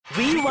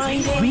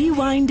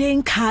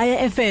Rewinding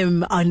Kaya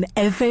FM on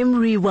FM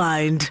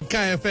Rewind.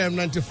 Kaya FM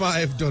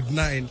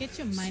 95.9. Get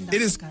your mind up.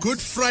 It is Good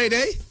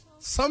Friday.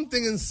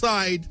 Something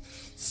inside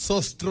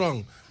so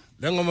strong.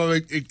 Lengoma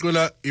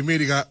ikula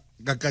imirika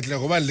kakatla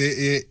ngoba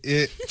le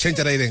change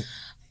rating.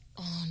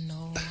 Oh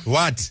no.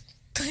 What?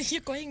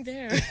 You're going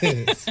there.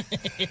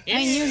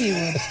 I knew he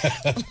would.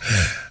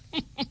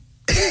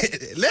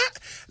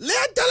 Le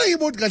adala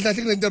ibot kahle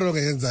kulento wrong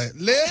eyenzayo.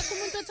 Le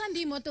Umuntu othanda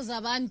imoto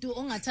zabantu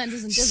ongathanda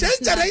izinto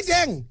change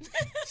rating.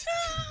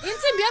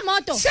 Insimbi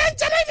yemoto.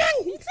 Change rating.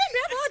 Insimbi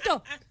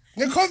yemoto.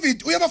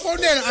 Nge-COVID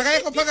uyabafonela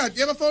akayekho phakathi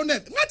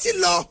uyabafonela ngathi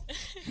lo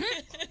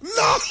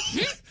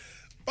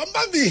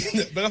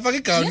bambambile bekafaka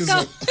igown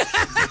izo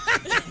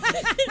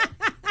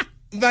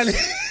Mbali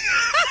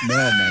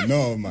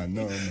No.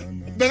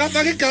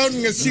 bekafaka igown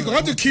ngesiko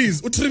ngathi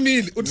keys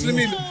utrimile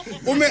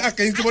ume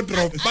against the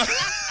drop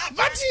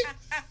bathi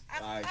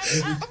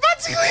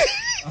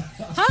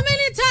How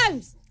many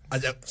times?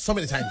 so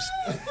many times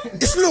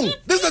isilungu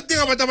this is the thing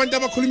about abantu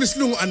abakhuluma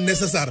isilungu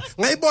unnecessary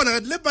ngayibona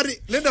ngathi le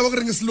bari le ndawo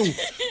kuringa isilungu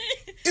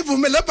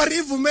ivume le bari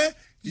ivume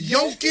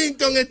yonke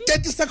into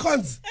nge-30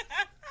 seconds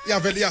ya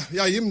vele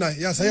ya yimna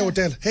ya saye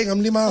hotel hey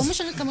ngamlimaza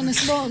Umusho ngegama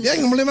nesibongo. yeah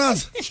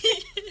ngamlimaza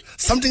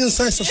something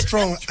inside so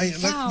strong I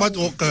like but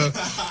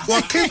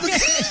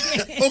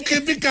okay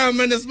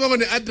bigama nesibongo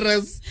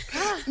ne-address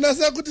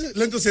nasakuthi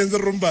lento senze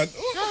rumbani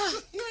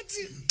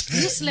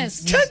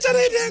Useless. change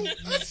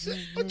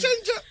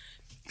change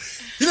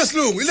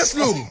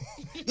Ilaslungu.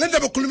 Lenda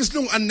bakhuluma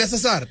isilungu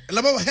unnecessary.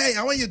 Labo hey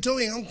how are you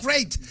doing? I'm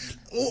great.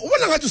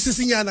 Ubona ngathi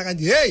usisinyana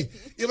kanje. Hey,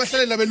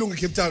 ibahlalela belungu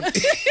Cape Town.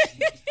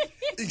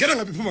 Ingena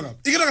ngapi phuma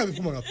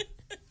ngapi?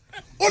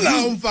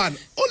 Ola umfana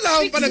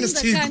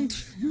ngesithiko.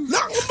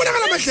 La ngibona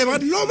ngala mahlebe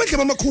ngathi lo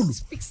mahlebe amakhulu.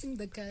 Fixing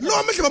the car.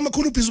 Lo mahlebe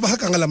amakhulu phezulu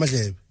bahaga ngala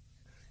mahlebe.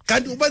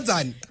 Kanti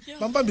ubenzani?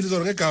 Bambambile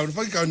zona ngegown,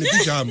 ufaka igown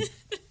nepijama.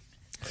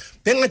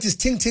 Bengathi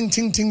ting.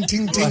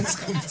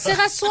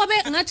 Seka swabe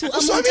ngathi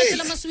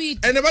amuthethela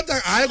amasweet. And bathi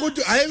hayi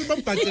ukuthi hayi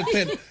bambhaxe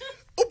kuphela.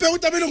 Ubheka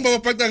ukuthi abelungu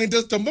bababhaxa ngento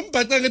esidom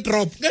bambhaxa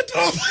ngedrop.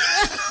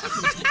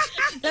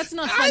 That's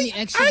not funny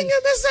actually.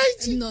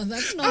 Ayingemessage. No,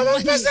 that's not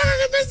funny. Ababhasanga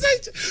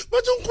ngemessage.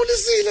 Bathi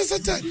ungikhulisile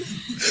sathana.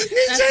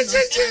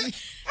 Ngitshe.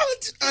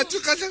 Athi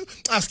kahle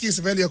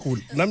askisi vele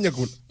yakhula. Nami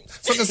yakhula.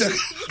 Sonke siya.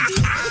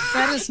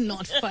 That is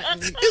not funny.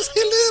 It's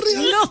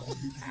hilarious. No.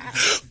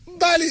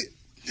 Bali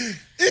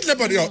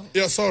But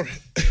yeah, sorry.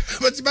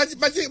 But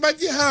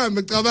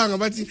hambe cabanga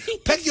bathi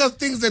pack your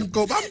things and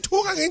go.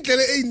 Bamthuka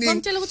ngendlela eyiningi.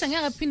 Bamtshela ukuthi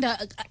angeke aphinda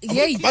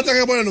hey. Bathi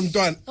akebona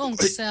nomntwana.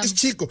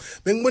 Isichiko.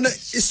 Bengibona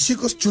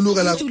isichiko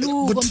sijuluka la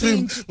ku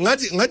trim.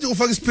 Ngathi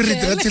ufaka spirit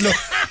ngathi lo.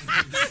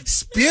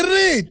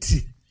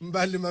 Spirit.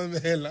 Mbali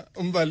mamela,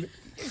 umbali.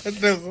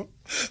 Etheko.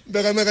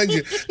 Bekame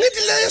kanje.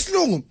 Ngithi la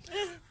yesilungu.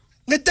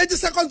 Nge-30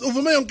 seconds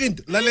uvume yonke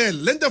into.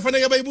 Lalela, lento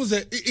afanele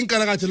bayibuze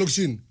inkalakathe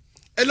lokishini.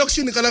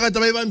 Elokishini kalakade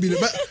bayibambile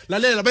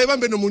lalela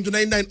bayibambe nomuntu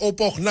 99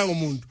 opok nango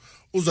umuntu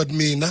uzathi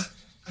mina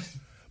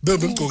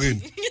bembe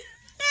emgqokeni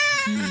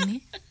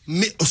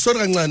sorry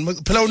kancane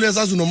phela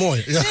uyazazi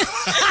unomoya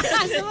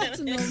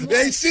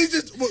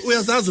yayisithi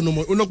uyazazi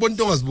unomoya unokubona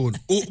into ongaziboni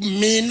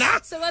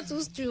mina sebathi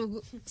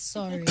usijuku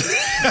sorry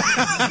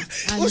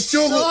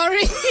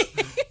sorry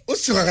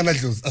usijuka kana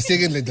dlozi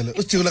asiyekeni lento le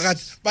usijuku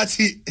lakathi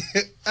bathi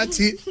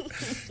athi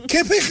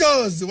khepha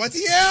idlozi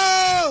wathi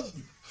yo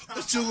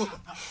ujuku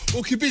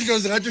ukhipha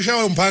idlozi ngathi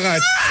ushawa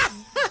umphakathi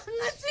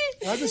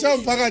ngathi ushawa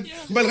umphakathi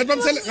mbali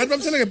ngathi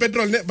bamthele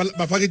ngepetrol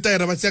bafaka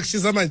itayera bathi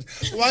yakushisa manje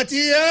wathi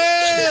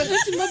yeah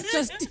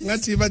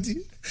ngathi bathi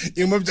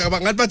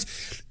ngathi bathi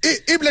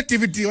i-black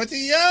DVD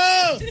wathi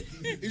yo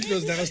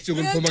idlozi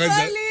lakasijuku liphuma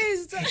kanjani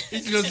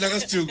idlozi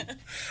lakasijuku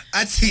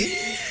athi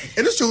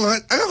elujuku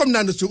akakho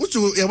mnandi ujuku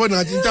uyabona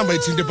ngathi intamba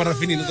ithinte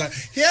parafinini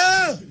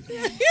yo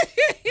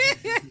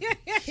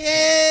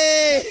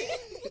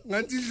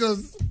ngathi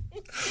idlozi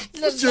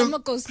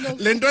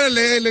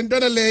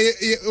lentwana le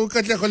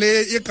ukahlekho le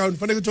yegown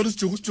fanele uthola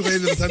isijuku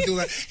yenze something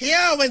like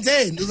yeah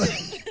wenzeni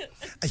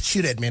I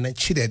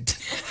cheated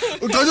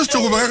uqala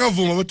isijuku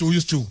bakavuma bathi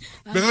uyisijuku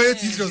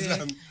bekayethi idlozi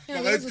lami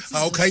bakayethi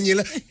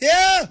awukhanyela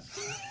yeah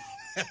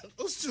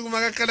usijuku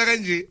makakhala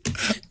kanje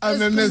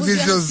amemeza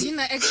idlozi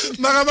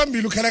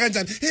makabambile ukhala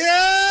kanjani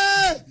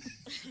yeah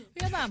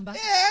uyabamba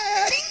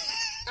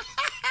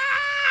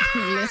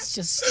let's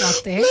just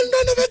stop there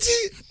lentwana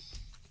bathi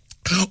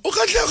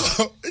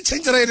ukahlekho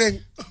change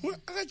rating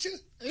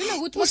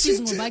ukuthi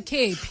usizi ngoba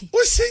khephi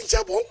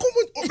ushintsha bonke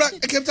umuntu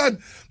Cape Town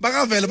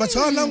bakavela bathi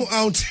nangu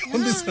out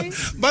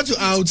bathi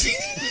out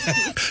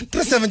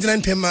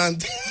 379 per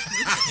month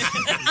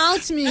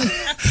out me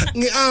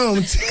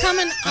out come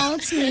and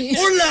out me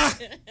ula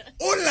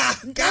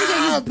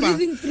you're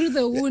breathing through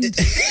the wound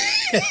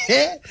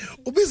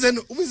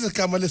ubize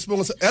igama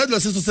lesibongo lo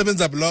siso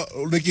sebenza lo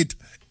lekit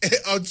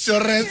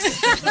outsurance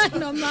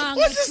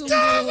nomanga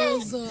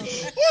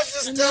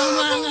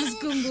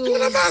sikhumbuzo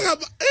nomanga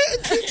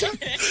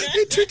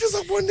ithithi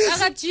sakubonisa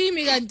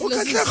akajimi kanti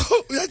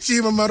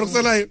uyajima mara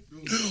kusalayo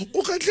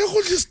ukahle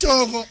udla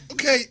isitoko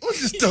okay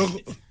udla isitoko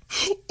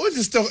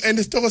Undistoko and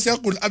istoko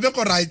siyagula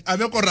abekho right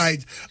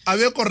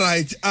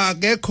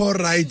akekho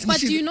right. But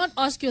do you not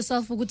ask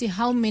yourself ukuthi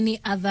how many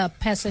other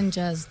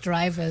passengers,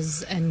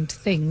 drivers and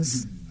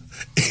things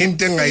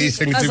into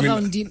engayisho ngithi mina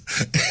around him?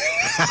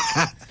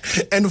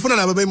 and ufuna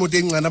laba beimoto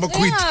encane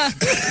abaquit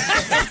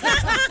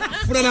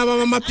ufuna laba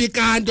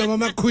mamapikanto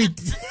mamaquit.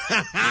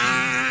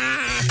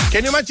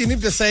 Can you imagine if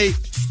they say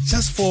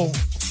just for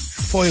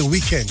a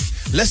weekend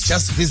let's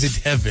just visit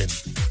heaven?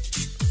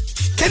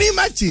 Can you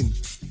imagine?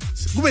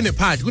 Kube ne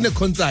party, kune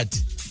concert,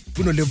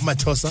 kuno Lev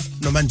Mathosa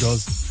no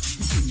Mandoza.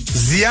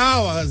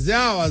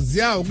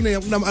 Ziyawa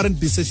kuna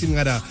R&B session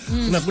ngada.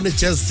 Kuna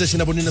jazz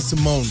session abonina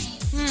Simone.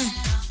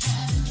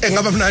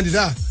 Ngaba mnandi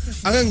la.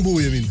 Ake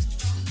ngibuye mina.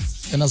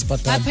 Yena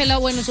sibhatala. Phela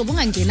wena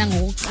sobungangena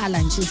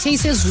ngokuqala nje. Uthe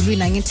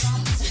isezulwini angithi.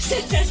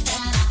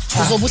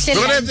 We're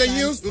gonna have the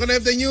news,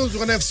 we're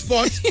gonna have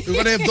sport, we're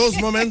gonna have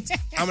those moments.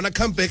 I'm gonna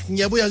come back.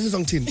 Ngiyabuya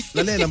ngizongithini.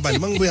 Lalela mbali,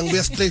 mangibuya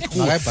ngibuya straight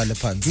ku. Akayibhale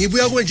phansi.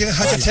 Ngibuya kuwe njenge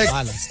heart attack.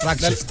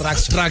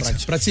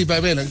 Structure. Prathi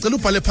bayibela. Ngicela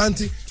ubhale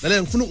phansi.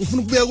 Lalela ngifuna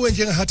ukubuya kuwe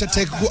njenge heart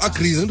attack ku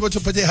agrees. Ngithi bathi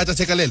uphethe heart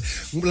attack lalela.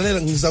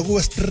 Lalela ngiza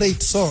kuwe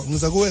straight so.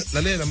 Ngiza kuwe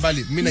lalela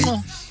mbali.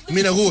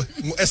 Mina kuwe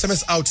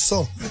SMS out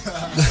so.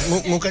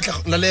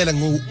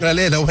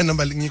 Lalela wena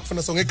mbali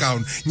ngikufuna so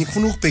ngegown.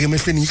 Ngikufuna ukubheka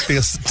emehlweni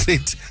ngikubheka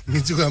straight.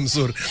 Ngithi I'm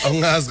sorry.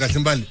 Awungazi kahle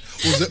mbali.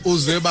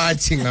 Uzwe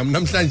bathi ngami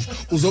namhlanje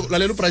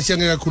uzolalela uBrachi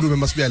angeke akhulume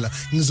masibuyela.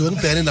 Ngizoke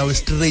ngibhekane nawe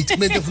straight.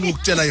 Kunento efuna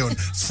ukutshela yona.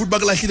 Futhi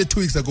bakulahlile 2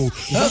 weeks ago.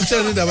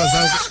 Ukutshela indaba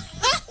zakho.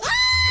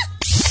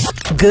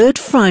 Good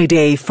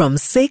Friday from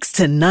 6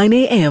 to 9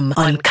 a.m.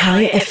 on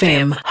Kai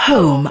FM,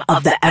 home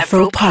of the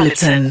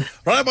Afropolitan.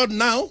 Right about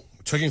now,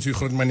 talking to you,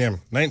 Khurud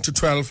 9 to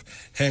 12,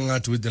 hang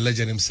out with the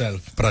legend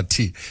himself,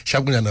 Prati.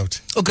 Shabunya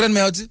out. Oh, grand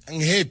mate. I'm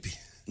happy.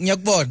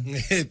 Ngiyakubona.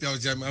 Happy,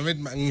 I'm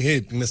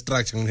happy. I'm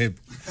structure, I'm happy.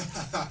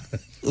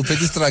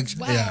 Uphethe structure.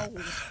 Yeah.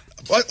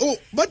 Oh,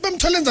 but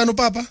bamtholenzana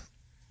upapa?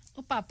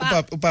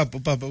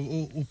 Upapa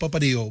Upapa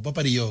Dio.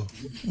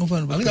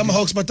 Angama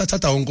Hawks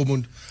batathatha wonke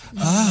umuntu.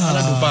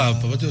 Alanda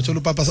upapa, bathi uthola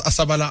upapa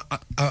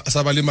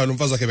asabala imali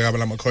umfazi wakhe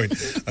bekabala ama coin.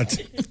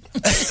 Athi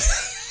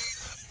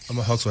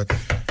ama Hawks what?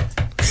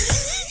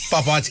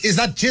 Papa, is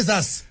that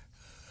Jesus?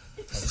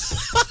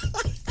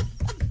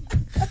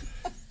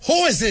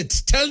 Who is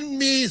it? Tell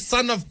me,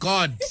 Son of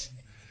God.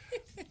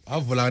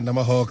 Avula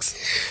nama Hawks.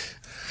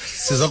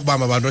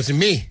 Sizokubamba abantu bathi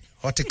me.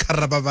 Wathi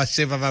karaba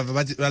basheva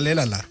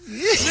balela la.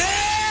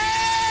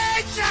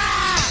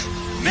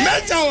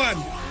 Major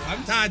one.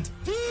 I'm tired.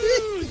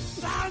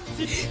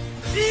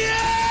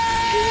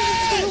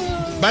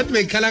 But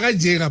bekhala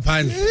kanje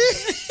ngaphandle.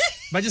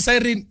 But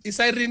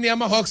isiren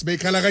yama Hawks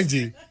bekhala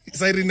kanje.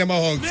 Isiren yama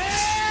Hawks.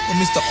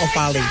 Mr.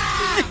 Ofali.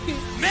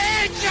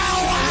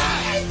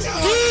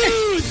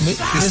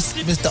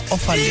 Mr.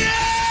 Ofali.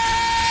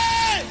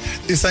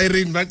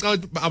 Isiren baxa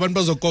abantu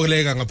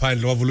bazokoleka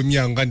ngaphandle wavula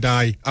umnyango kanti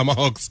hayi ama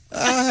Hawks.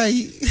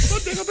 Hayi.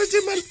 Kodwa bathi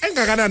imali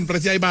engakanani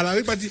Brathi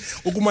ayibala bathi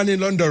ukumane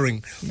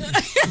laundering.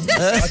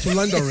 Bathi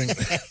laundering.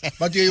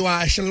 Bathi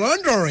uyiwash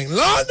laundering.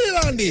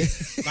 Laundry.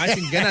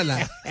 Bathi ngena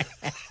la.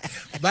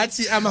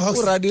 Bathi ama Hawks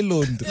Uradi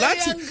londo.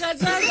 Lathi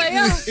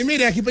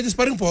immediately akhipha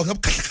isparing box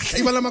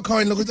ibala ama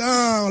coin lokuthi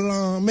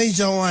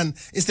major one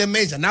is the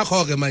major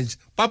nakho ke manje.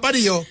 Papa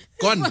Dio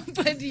gone.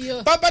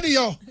 Papa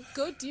Dio.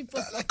 Go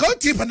deeper. Go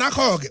deeper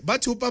nakho ke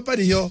bathi upapa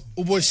Dio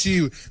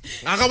uboshiwe.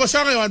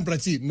 Akaboshanga yona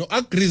Brathi no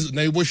agrees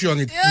na iboshiwe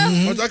ngithi.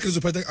 Kodwa agrees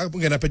uphethe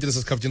ungena phethe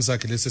lesikhaphini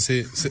sakhe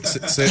lesi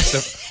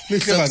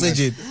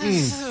Oxygen.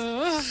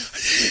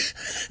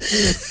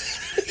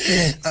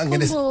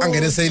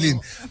 Angene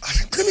silent.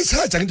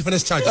 Ngicela charge angithi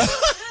fanele charge.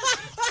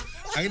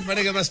 Angithi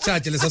fanele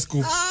basicharge lesa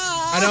scoop.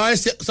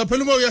 Otherwise so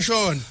phela uma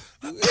uyashona.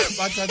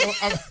 Bathi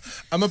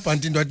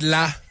amabhanti into athi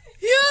la.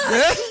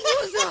 Yeah.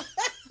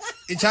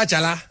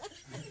 I-charger la.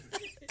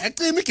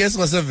 Ecima igesi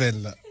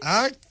ngo7 la.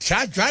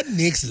 Charge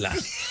next la.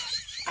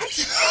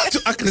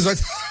 To agrees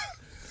what?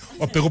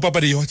 Obheka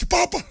upapa Dio wathi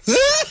papa.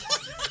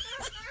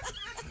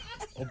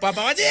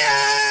 Upapa wathi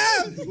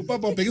yeah.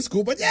 Upapa obheka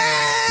iscoop wathi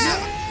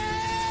yeah.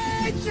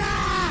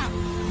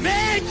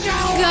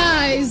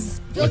 Guys,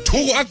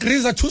 Wathuku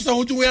agrees athusa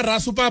ukuthi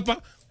uyarasa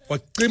upapa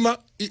wacima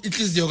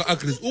inhliziyo ka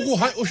agrees.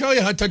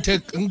 Ushaye heart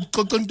attack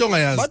ngixoxa into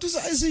ongayazi. Bathi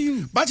usa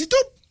ICU. Bathi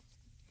top.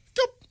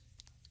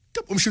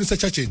 Umshini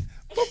usecharging.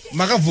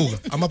 Makavuka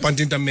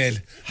amabhanti into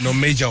amele no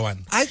major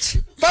one.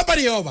 Athi Papa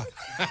Dio.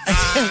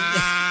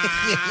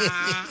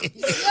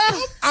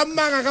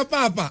 Amanga ka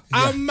papa.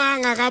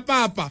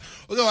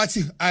 Okay,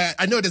 wathi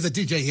I know there's a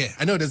DJ here.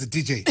 I know there's a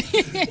DJ.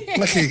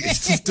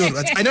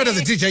 I know there's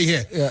a DJ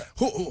here. Yeah.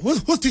 Who's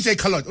DJ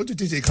Khaled? Who's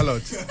DJ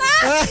Khaled?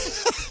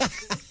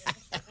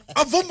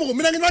 Avumbuko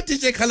mina ngina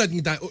DJ Khaled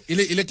ngida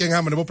ile ke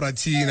ngihamba nabo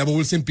Brathi nabo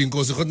Wilson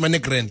Pinkosi kodwa mane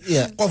grand.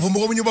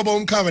 Kwavumuka omunye ubaba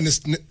umkhava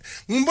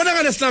ngibona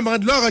ngale slamba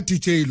ngathi lo ka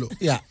DJ lo.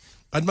 Yeah.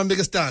 Kanti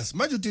bambeke stars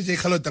manje uDJ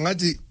Khaled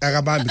ngathi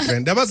akabambi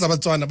grand abaza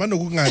abatswana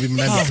banokungabi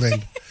mnandi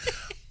grand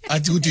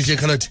athi uDJ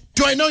Khaled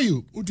do I know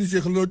you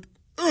uDJ Khaled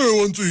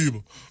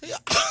wontsiba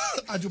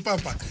athi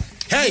papa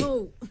hey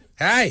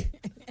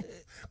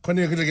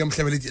khona ke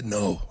mhlabela ithi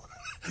no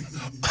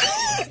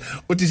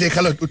DJ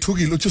Khaled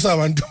uthukile uthusa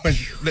abantu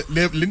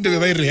le into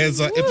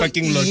bebayireheza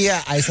eparking lot.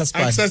 Yeah, I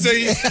suspect.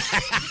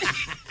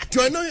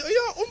 Do I know?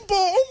 Yeah,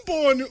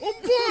 umboni.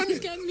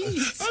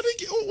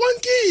 One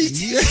kid.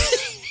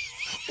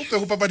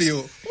 Papa Dio.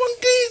 One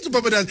kid,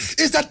 Papa Dio.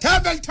 Is that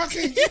table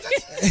talking?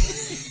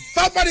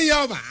 Papa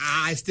Dio.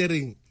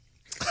 Staring.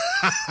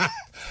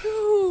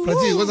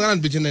 Prati, what's going on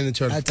between the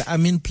church? I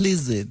mean,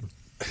 please.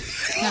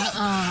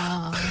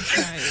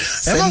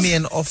 Send me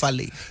an offer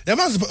link.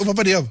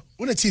 Papa Dio.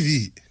 On a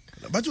TV.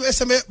 But you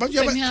SMS.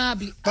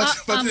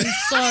 I'm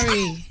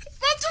sorry.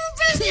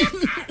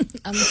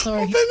 I'm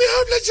sorry.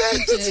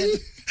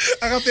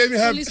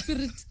 Holy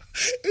Spirit.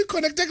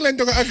 Connected line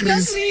to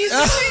agrees.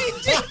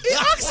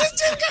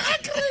 Oxygen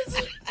agrees.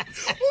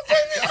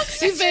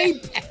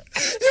 Vape.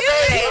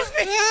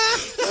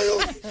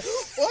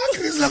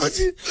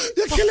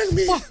 You're killing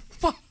me.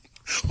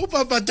 Oh,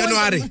 Papa,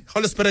 January.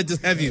 Holy Spirit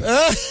just have you.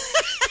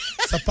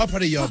 So Papa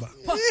the Yoba.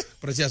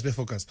 But just be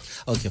focused.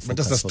 Okay, but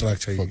that's the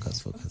structure.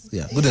 Focus.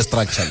 Yeah, good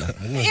structure.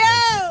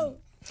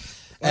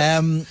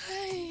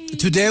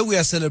 Today we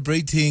are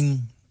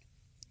celebrating.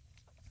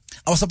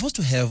 I was supposed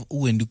to have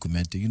Wendy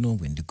Kumete. You know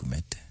Wendy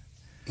Kumete?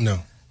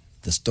 No.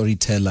 The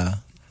storyteller.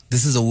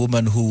 This is a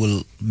woman who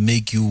will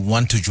make you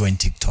want to join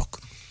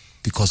TikTok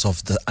because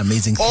of the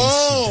amazing things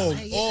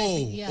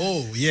she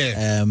does.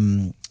 Yeah.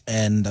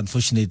 And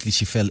unfortunately,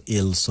 she fell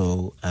ill,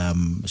 so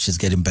she's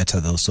getting better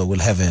though. So we'll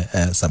have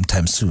her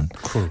sometime soon.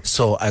 Cool.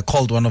 So I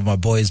called one of my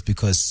boys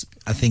because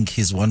I think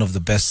he's one of the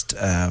best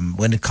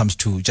when it comes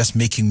to just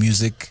making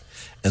music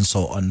and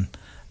so on.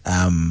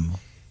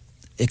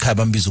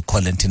 Ekhaya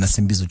call and Tina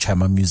Simbizu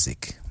Chama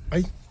Music.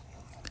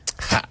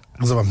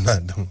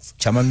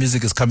 Chama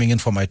Music is coming in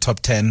for my top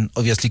 10,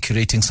 obviously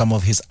curating some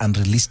of his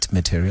unreleased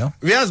material.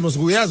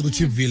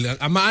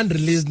 I'm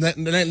unreleased.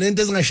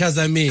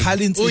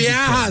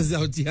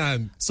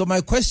 So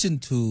my question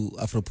to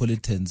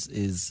Afropolitans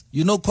is,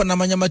 you know,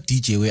 Konamanyama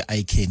DJ where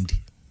I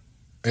candy.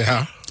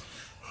 Yeah.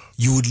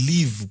 You would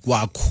leave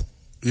Kwaku.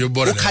 You're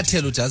born.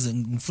 Ukhathelo jazi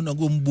ngifuna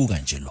kumbuka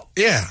nje lo.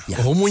 Yeah.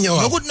 Omunye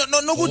wabo.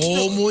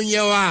 Omunye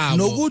wabo.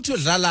 Nokuthi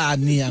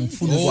udlalani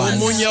angifuna ukwazi.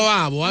 Omunye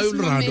wabo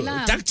wayulrando.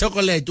 Dark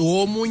chocolate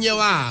omunye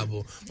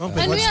wabo.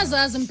 And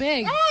uyazazi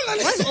mbheki.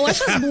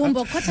 Washo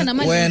sibumbo khotha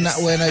namanje. When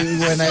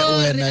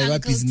I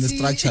business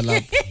structure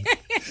lapho.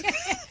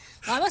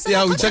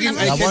 Yeah, we're talking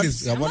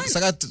icons.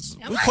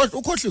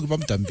 Ukhohle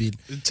kubamdambile.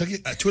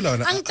 Thula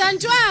wena.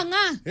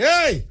 Angitantshwanga.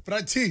 Hey,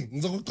 Prati,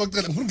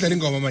 ngizokuxoxela ngifuna ukudlala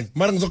ingoma manje.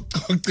 Mara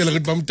ngizokuxoxela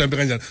ukuthi bamdambe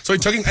kanjani. So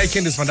you're talking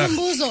icons vandaag.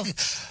 Mbuzo.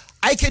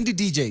 Icandi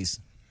DJs.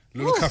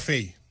 Lulu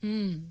Cafe.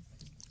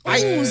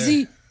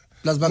 Muzi.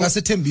 Plus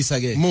bangasethembisa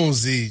ke.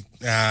 Muzi.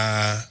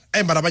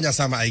 Mara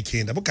banyasama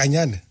icons.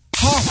 Abukanyane.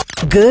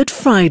 Good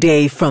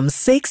Friday from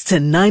 6 to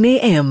 9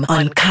 a.m.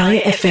 on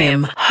Kai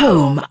FM,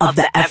 home of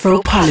the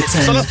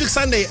Afropolitan. So last week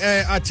Sunday,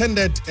 I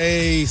attended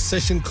a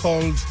session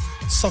called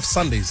Soft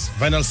Sundays,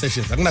 vinyl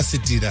sessions. I'm going to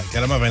sit there.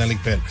 Vinyl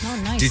pen. Oh,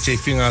 nice. DJ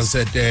Fingers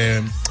at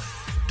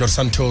Dos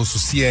Santos,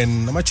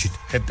 Susien,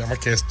 it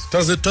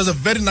was a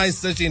very nice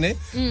session, eh?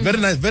 Very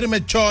nice, very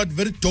matured,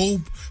 very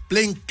dope,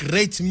 playing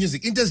great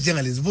music. Interest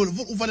journalists, fun.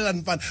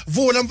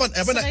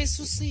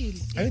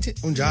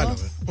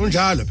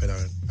 Unjalo phela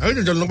wena.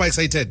 Awuthi nje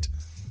excited.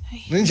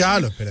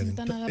 Ninjalo phela.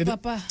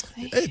 Papa.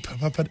 Hey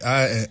papa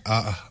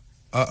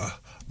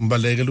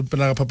Mbaleke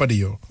luphela Papa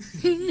Dio.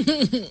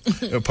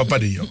 Papa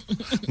Dio.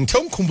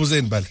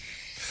 Ngithomkhumbuzeni bale.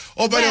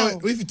 Oh, by the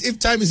way, if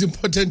time is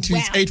important to you,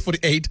 it's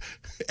 8:48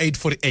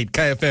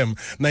 KFM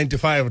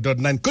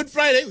 95.9. Good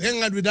Friday,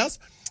 hang out with us.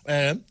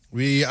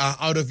 We are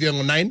out of here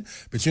on 9,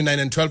 between 9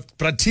 and 12.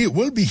 Prati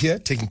will be here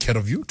taking care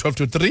of you, 12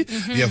 to 3.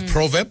 We have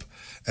Proverb.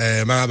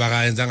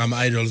 Idols,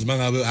 idols and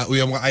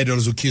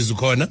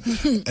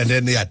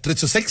then 3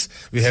 to 6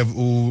 we have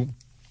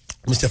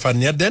Mr.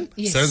 Fanierden.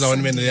 Yes. Senza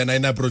one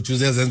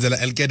producers zenzela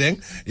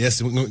Elkedeng.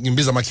 Yes,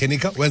 ngimbiza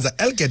mechanica wenza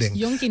Elkedeng.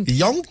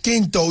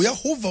 Yonkinto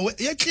uyahuva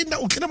uyacleana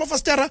ucleana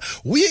amafastera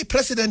uye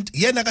president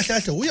yena kahle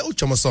kahle uye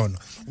uJomasono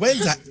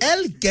wenza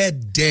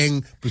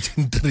Elkedeng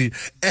between 3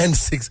 and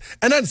 6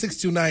 and then 6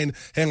 to 9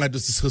 hang out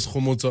with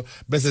Skhumba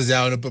bese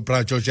ziyawo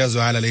Bra George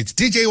yazwala late.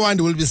 DJ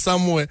Wandi will be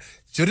somewhere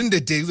during the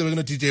day. We're going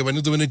to DJ when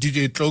we're going to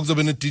DJ Clogs, we're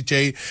going to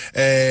DJ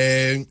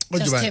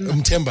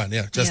Mtemba.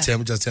 Yeah, just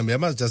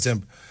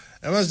him.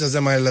 I must just say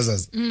my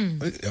lessons.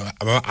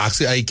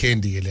 Actually, I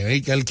can't deal.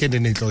 I can't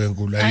in it.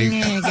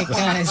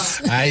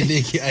 Guys.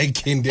 I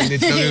can't in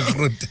it.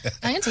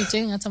 I ain't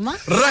teaching at all. Right,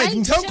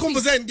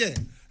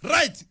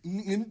 right.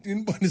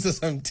 In bonus or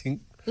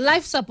something.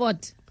 Life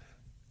support.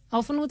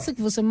 Often would sick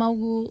if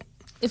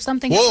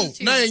something Whoa, happens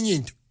to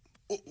you.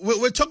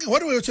 we're talking.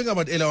 What were we talking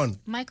about earlier on?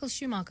 Michael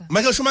Schumacher.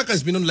 Michael Schumacher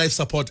has been on life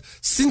support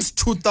since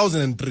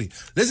 2003.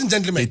 Ladies and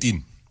gentlemen,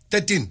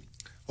 13.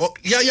 Oh,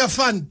 yeah,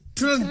 fun.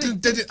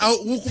 2013.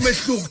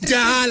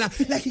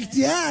 Like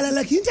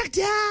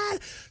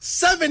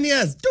 7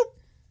 years.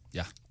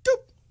 Yeah.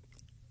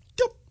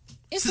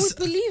 If we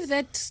believe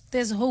that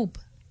there's hope,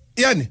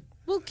 Yani.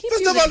 We'll keep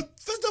First you of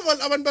all,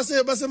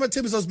 abantu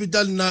basemathembisa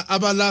hospital na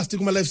abalast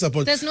kuma life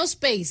support. There's no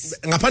space.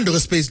 Ngaphandle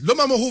space. Lo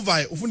mama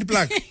uvayo ufuna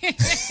iplug.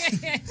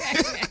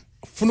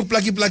 Ufuna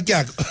uplug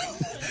yakho.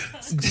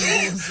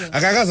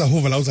 Akakaza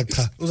huva la uza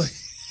cha.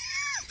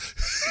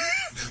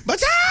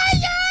 But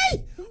ay!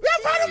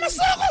 Uyafana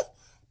umasuku.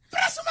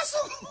 Press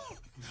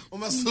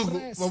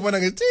umasuku. Babona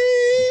ngithi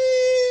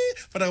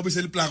fana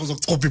kubisela iplug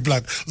uzochopha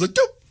iplug.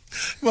 Uzotup.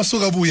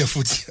 Umasuku abuya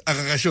futhi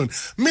akakashona.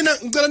 Mina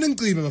ngicela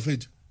ningicime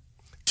bafethu.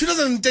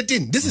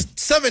 2013. This is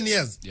 7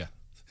 years. Yeah.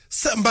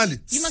 Mbali.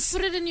 You must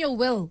put it in your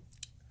will.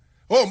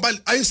 Oh, Mbali,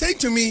 are you saying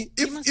to me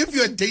if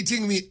you're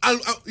dating me,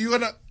 you're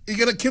gonna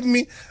keep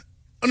me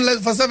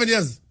on for 7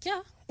 years?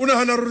 Yeah. What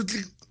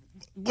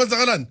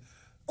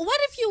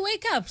if you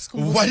wake up,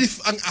 Skhumba?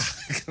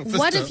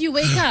 What if you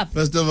wake up?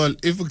 First of all,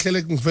 if you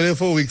for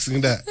 4 weeks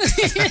in that,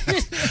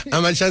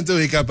 I'm a chance to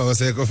wake up. I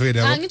was like, "Coffee."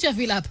 I need to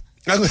feel up.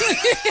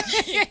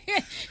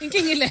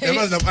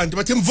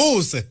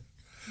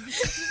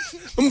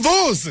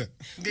 Umvuse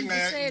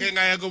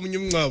ngingaya komunye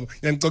umncabo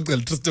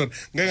ngiyacocela true story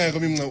ngingaya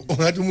komunye umncabo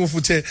ungathi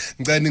umufuthe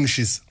ngicela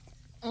ningishisa.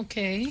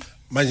 Okay,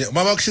 manje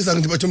mama kushisa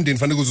ngithi bathi umndeni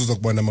fanele kuze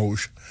uzokubona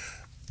mawusha.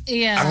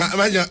 Yeah,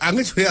 manje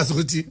angithi uyazi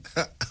ukuthi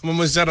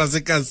mama shara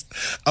sekas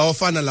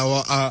awafana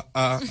lawa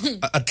a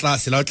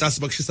class lawa class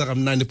bakushisa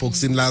kamnandi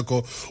boxing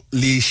lakho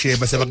lishe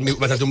base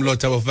bathatha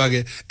umlotha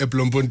bafake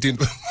eBloemfontein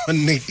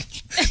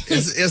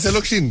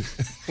yaselokishini.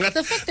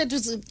 the fact that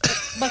it's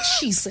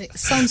bakshise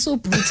sounds so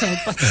brutal,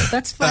 but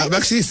that's fine.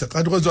 Bakshisa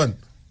kanti kwenzani?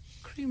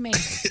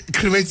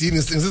 Cremate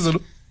yini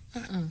singizolo?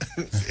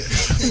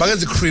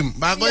 Bakazi cream.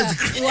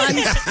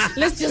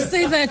 Let's just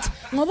say that.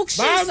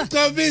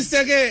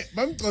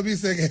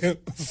 Bamgcobise ke.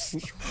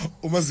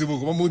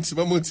 Umazibuko bamuthi.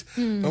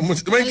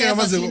 Bayike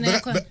amazibuko.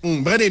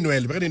 Bakade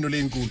inwele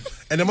enkulu.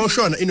 And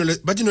emoshona inwele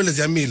bathi inwele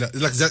ziyamila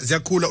like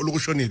ziyakhula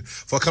ulukushonile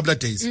for a couple of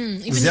days.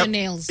 Even your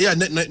nails. Yeah,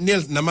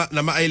 nails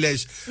nama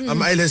eyelash.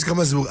 Ama eyelash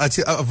kamazibuko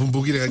athi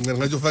avumbukile kancane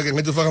ngathi ufaka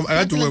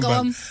akathi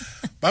uwemba.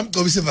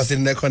 Bamgcobise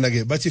vasini nakhona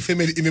ke bathi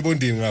family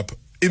imibondini ngapha.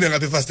 Ime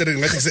ngapha efastering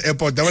ngathi kuse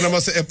airport yabona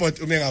mase airport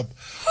ume ngapha.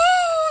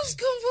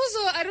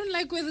 Skhumbuzo, I don't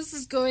like where this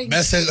is going.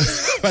 Bese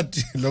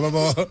bathi lo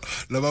baba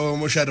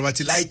moshado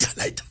bathi lighter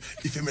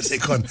ifamily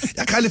sekhona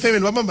yakhala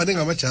ifamily babamba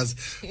ngamajazi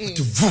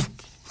bathi vu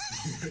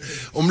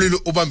umlilo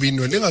ubamba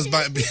inwele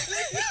engazibambi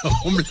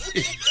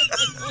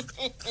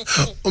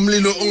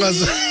umlilo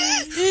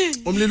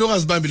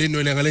ungazibambi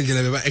lenwele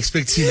ngalendlela beba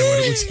expectile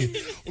bona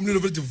ukuthi umlilo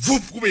bathi vu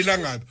kube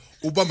ilangabi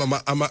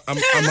ubamba ama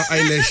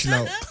eyelash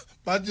lawo.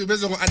 Bathi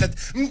bese ngo anathi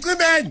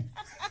mcimeni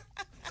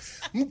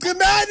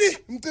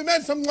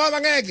somncwaba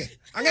angeke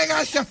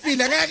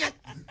ashafile angeke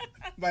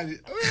bali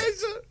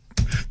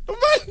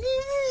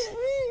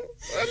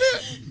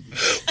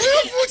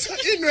uyafutha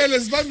inwele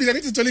zibambile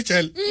ngithi thola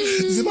ijele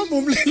zibamba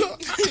umlilo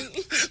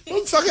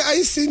umfake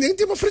ayisini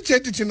ngithi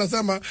refrigerator thina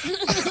sama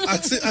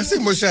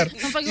asimoshara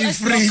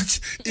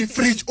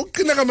ifridge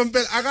uqina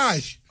kamampela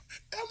akashi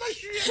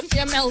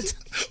ya melt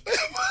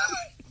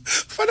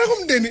fana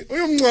kumndeni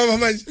uyomncwaba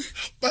manje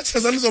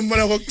bathazana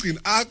uzombona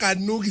kokugcina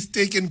akanuki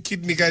steak and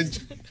kidney kanje.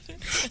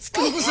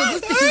 Skhumbuzo,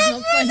 this thing is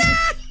not funny.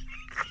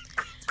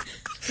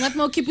 Ngathi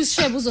mawukhipha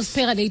isishebo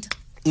uzosipheka later.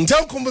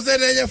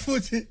 Ngithawukhumbuzela enye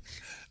futhi.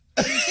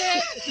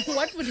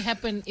 What would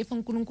happen if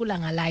uNkulunkulu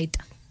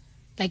angalighta?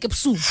 Like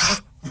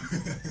ebusuku.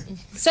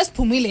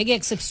 Sesiphumile ke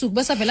kusebusuku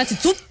bese vela athi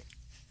tsup.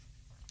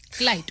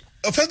 Light.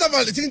 First of all,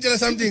 I think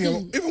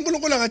something. If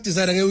uNkulunkulu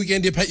angadesign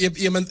ngeweekend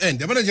ye-month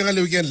end, yabona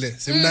njengale weekend le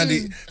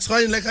simnandi.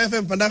 Sikhona like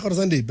FM Pandakho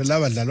Sunday bela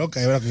badlala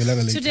ogayela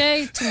kungelanga le.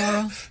 Today,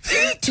 tomorrow,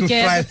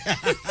 together.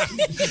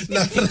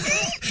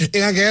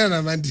 Ingangena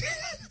namandi.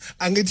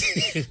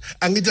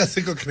 Angithi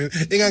asikho cream.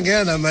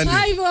 Ingangena namandi.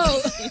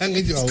 Hayibo.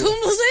 Angithi wawo.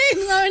 Skhumbuzo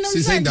yini ngawe namhlanje?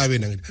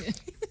 Sisendabeni angithi.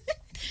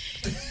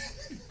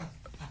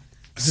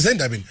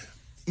 Sisendabeni.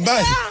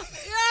 Mbali.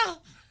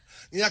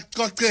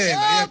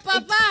 Ngiyacocela. Oh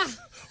papa.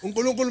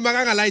 uNkulunkulu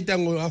makangalayita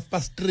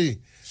ngo3:30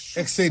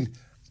 ekseni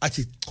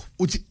athi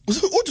uthi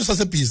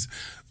usasebhizi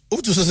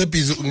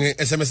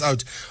nge-SMS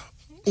out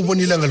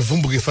ubonile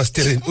ngalivumbuka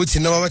efasteleni uthi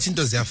noma bathi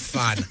into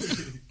ziyafana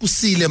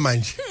kusile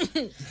manje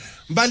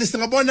mbali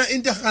singabona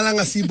into ehala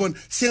ngasibona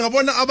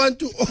singabona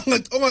abantu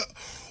ungathi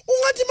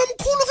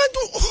mamkhulu kanti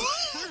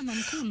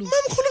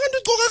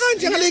ugcoka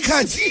kanje ngale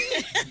ikhathi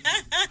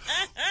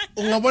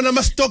ungabona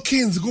ama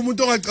stockings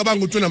kumuntu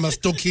ongacabanga ukuthi unama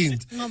stockings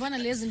ungabona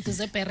lezi zinto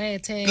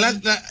zeberete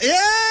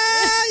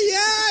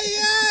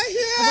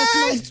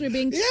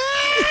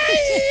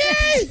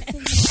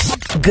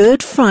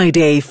Good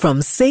Friday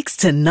from 6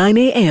 to 9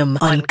 a.m.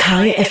 on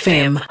Kai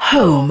FM,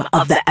 home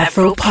of the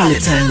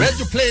Afropolitan. We have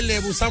to play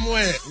label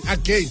somewhere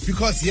again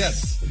because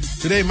yes,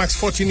 today marks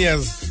 14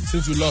 years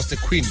since we lost the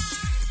Queen.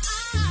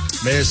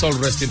 May his soul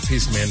rest in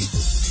peace, man.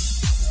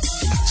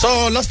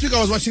 So last week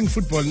I was watching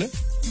football, ne?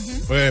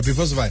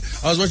 Before I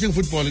was watching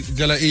football.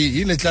 Gala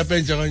in the clap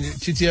and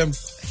GTM.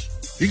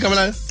 You come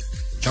alive?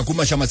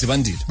 Shakuma shama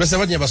sivandile. Bese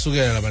bathi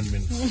ngiyabasukela abantu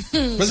mina.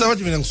 Bese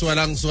bathi mina ngisuka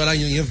la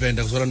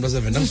ngevenda ngisuka abantu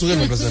basevenda. Ngisuke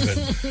abantu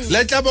basevenda.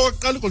 Le club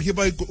oqala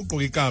goalkeeper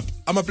ugqoka ikap.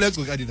 Ama player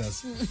ugqoka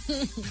Adidas.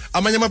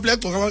 Amanye ama player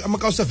ugqoka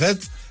amakawusa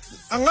Vets.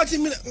 Angathi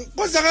mina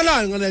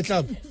kwenzakalani ngale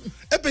club?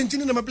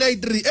 Ebenchini nama player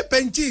 3,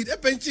 ebenchini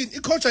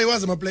icoach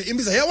ayiwazi ama player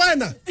imbiza hey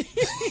wena.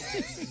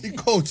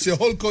 Icoach the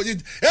whole coach.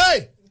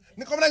 Hey!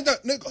 Nicola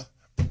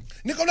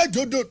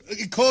Jodo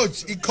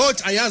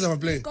icoach ayazi ama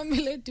player.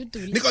 Komile Dudu.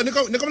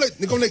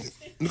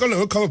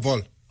 Nicola cover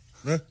ball.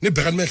 Ni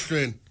bhekani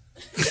mehlweni.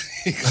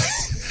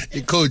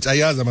 Icoach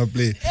ayazi ama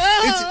player.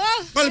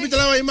 Balibita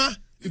lawa ima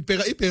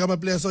ibheka ama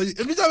player so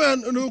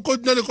ngithi no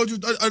coach nale coach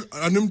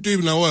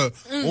animtibi nawe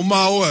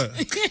uma we.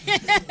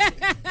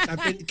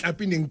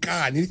 Clapping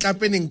inkani.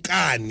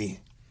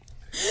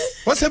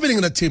 What's happening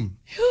in the team?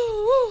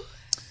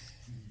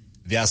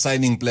 They are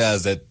signing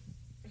players that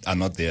are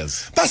not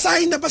theirs.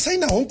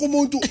 Basayina wonke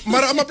umuntu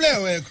mara ama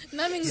player wekho.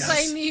 Nami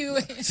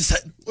ngisayiniwe.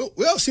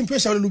 Well simple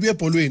shawula lubuye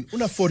ebholweni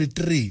una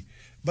 43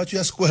 but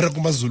uya square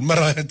kumaZulu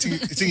mara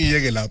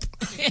singiyeke lapho.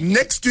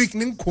 Next week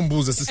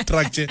ningikhumbuze si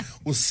structure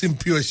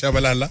uSimphiwe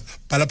Shabalala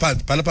bhala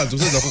phansi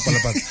usenza ku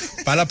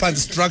bhala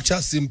phansi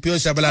structure Simphiwe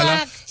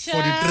Shabalala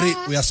 43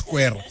 uya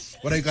square.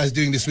 What are you guys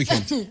doing this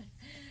weekend?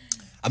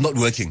 I'm not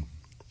working.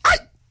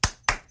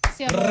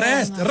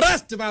 Rest,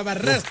 Baba,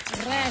 rest.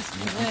 I'm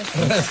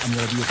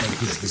going to be with my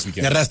kids this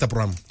weekend. Ya rest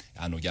program.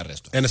 I know, ya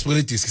rest. En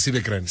spiritis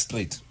kisibe grand.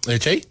 Straight.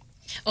 Che?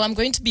 Oh, I'm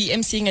going to be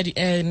emceeing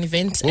an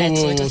event at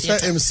Soweto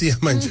Theatre. MC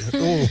manje.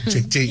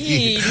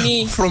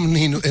 Nee. From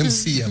Nino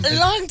MC. A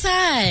long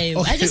time.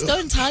 Okay. I just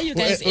don't tell you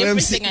guys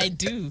everything I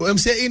do.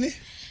 MC ini?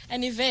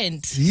 An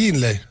event. Yini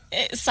le?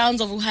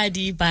 Sounds of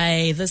Uhadi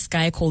by this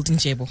guy called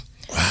Njebo.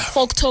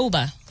 For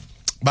October.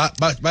 Ba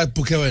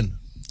booke wena.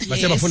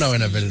 Bathe bafuna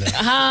wena vele.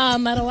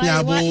 Mara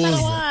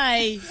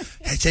why?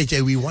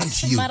 Hey, we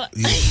want you.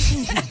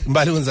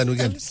 Mbali wenzani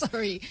weekend? I'm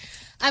sorry.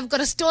 I've got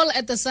a stall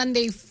at the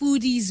Sunday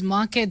Foodies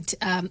Market,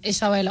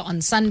 Eshawela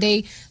on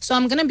Sunday. So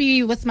I'm going to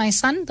be with my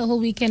son the whole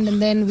weekend,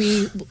 and then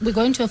we're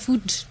going to a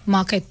food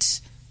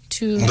market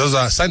to... Those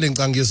are Sunday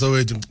ngicangi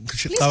Soweto.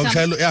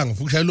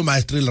 Ngikushayela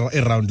maestri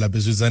around lapha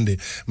this Sunday.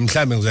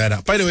 Mhlambe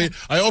ngizoyada. By the way,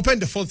 I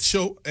opened the fourth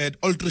show at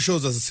all 3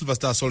 shows as a Silver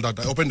Star sold out.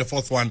 I opened the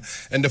fourth one,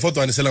 and the fourth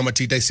one is Selama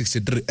Tita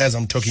 63 as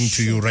I'm talking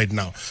to you right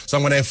now. So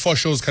I'm going to have 4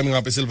 shows coming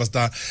up at Silver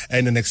Star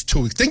in the next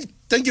 2 weeks.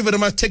 Thank you very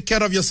much. Take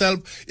care of yourself.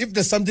 If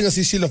there's something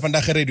asishilo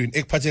vandaga radio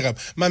ekuphatheka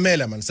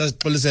mamela man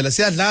sasixolisela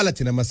siyadlala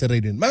thina mase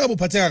radio. Mangabe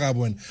uphatheka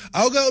kabona.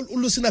 Awuke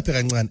ulusina phe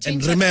kancane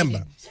and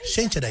remember,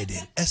 change that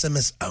idea.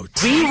 SMS out.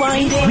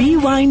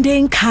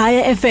 Rewinding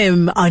Kaya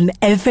FM on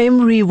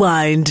FM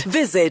Rewind.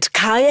 Visit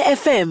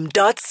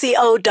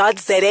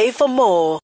kayafm.co.za for more.